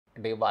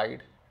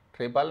divide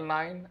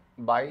 999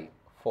 by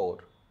 4.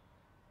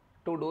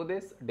 To do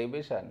this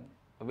division,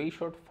 we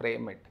should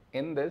frame it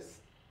in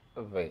this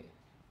way.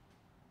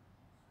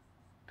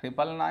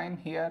 999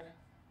 here,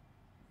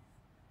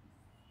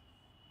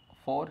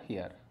 4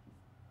 here.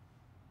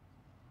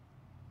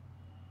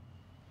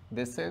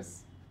 This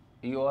is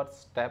your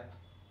step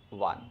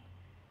 1.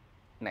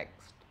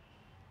 Next,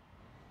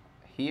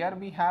 here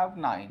we have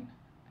 9,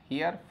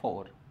 here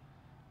 4.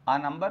 A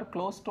number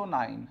close to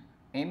 9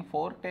 in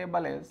 4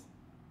 table is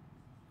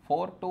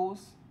 4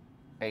 2s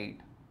 8.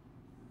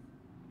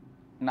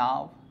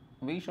 Now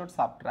we should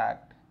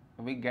subtract,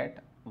 we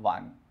get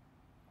 1.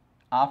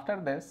 After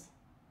this,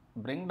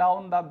 bring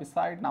down the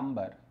beside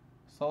number,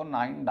 so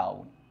 9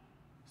 down,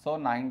 so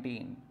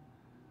 19.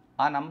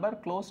 A number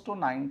close to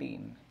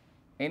 19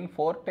 in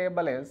 4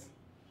 table is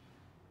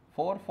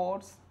 4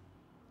 4s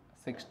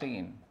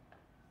 16.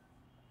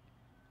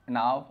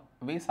 Now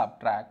we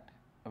subtract,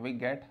 we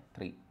get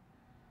 3.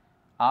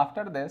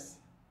 After this,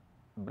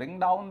 bring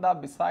down the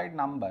beside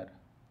number,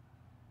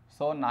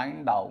 so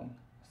 9 down,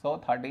 so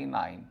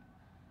 39.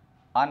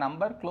 A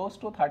number close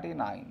to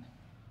 39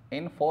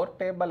 in 4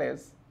 table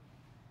is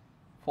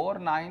 4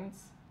 9s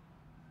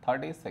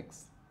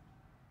 36.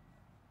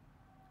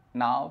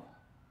 Now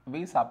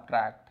we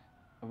subtract,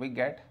 we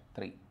get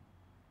 3.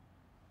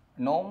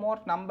 No more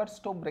numbers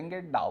to bring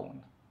it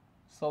down,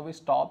 so we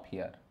stop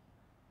here.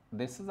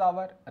 This is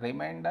our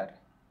remainder,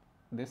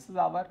 this is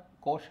our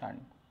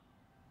quotient.